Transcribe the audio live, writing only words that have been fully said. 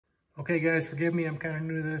Okay guys, forgive me, I'm kind of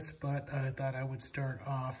new to this, but I thought I would start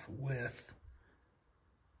off with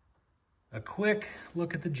a quick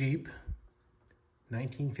look at the Jeep.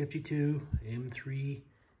 1952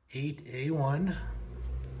 M38A1.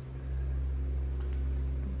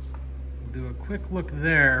 We'll do a quick look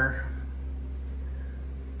there.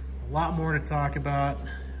 A lot more to talk about,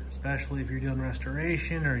 especially if you're doing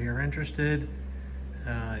restoration or you're interested.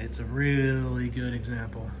 It's a really good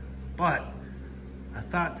example. But I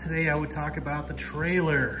thought today I would talk about the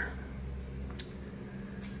trailer.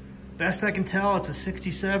 Best I can tell, it's a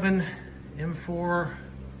 67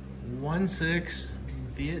 M416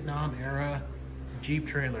 Vietnam era Jeep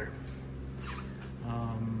trailer.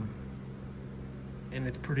 And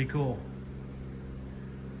it's pretty cool.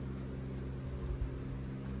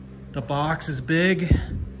 The box is big.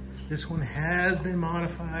 This one has been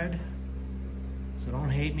modified, so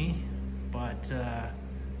don't hate me, but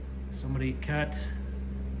somebody cut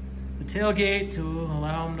the tailgate to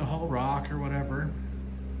allow them to haul rock or whatever.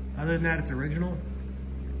 Other than that, it's original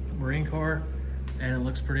Marine Corps, and it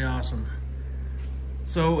looks pretty awesome.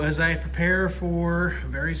 So as I prepare for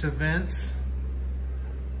various events,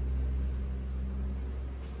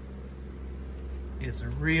 it's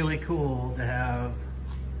really cool to have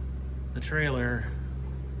the trailer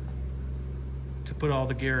to put all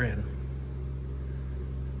the gear in.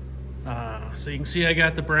 So you can see I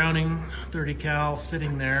got the Browning 30 cal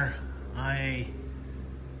sitting there. I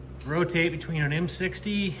rotate between an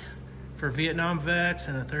M60 for Vietnam vets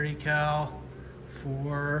and a 30 cal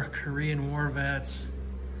for Korean War vets.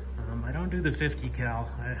 I don't do the 50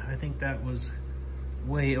 cal. I think that was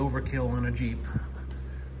way overkill on a Jeep.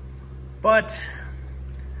 But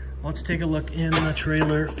let's take a look in the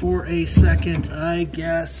trailer for a second, I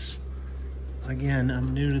guess. Again,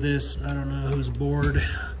 I'm new to this. I don't know who's bored.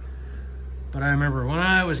 But I remember when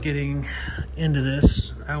I was getting into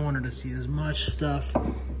this, I wanted to see as much stuff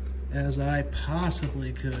as I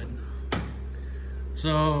possibly could.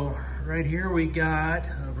 So right here we got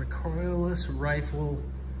a recoilless rifle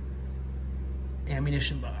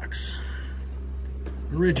ammunition box.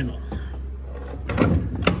 Original.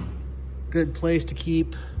 Good place to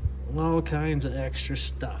keep all kinds of extra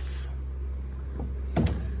stuff.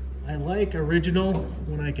 I like original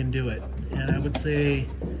when I can do it, and I would say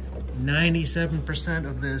 97%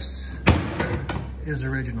 of this is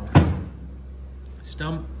original.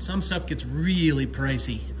 Some stuff gets really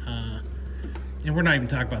pricey, and we're not even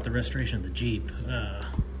talking about the restoration of the Jeep.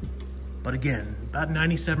 But again, about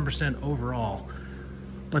 97% overall.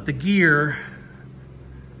 But the gear,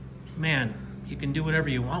 man, you can do whatever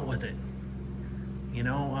you want with it. You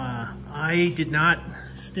know, I did not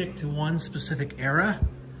stick to one specific era.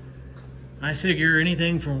 I figure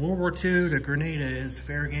anything from World War II to Grenada is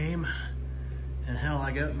fair game. And hell,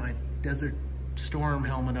 I got my Desert Storm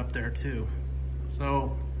helmet up there too.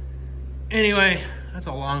 So anyway, that's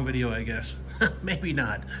a long video, I guess. Maybe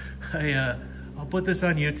not. I'll put this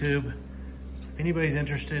on YouTube. If anybody's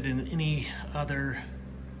interested in any other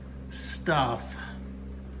stuff,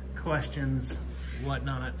 questions,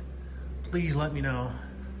 whatnot, please let me know.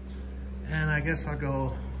 And I guess I'll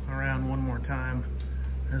go around one more time,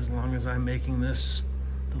 as long as I'm making this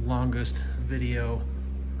the longest video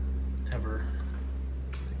ever,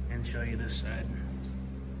 and show you this side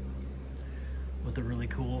with a really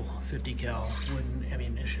cool 50 cal wooden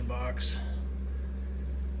ammunition box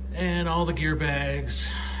and all the gear bags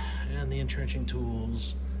and the entrenching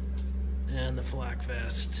tools and the flak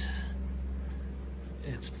vest.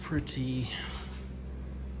 It's pretty,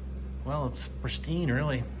 well, it's pristine,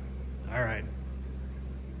 really. All right,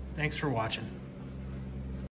 thanks for watching.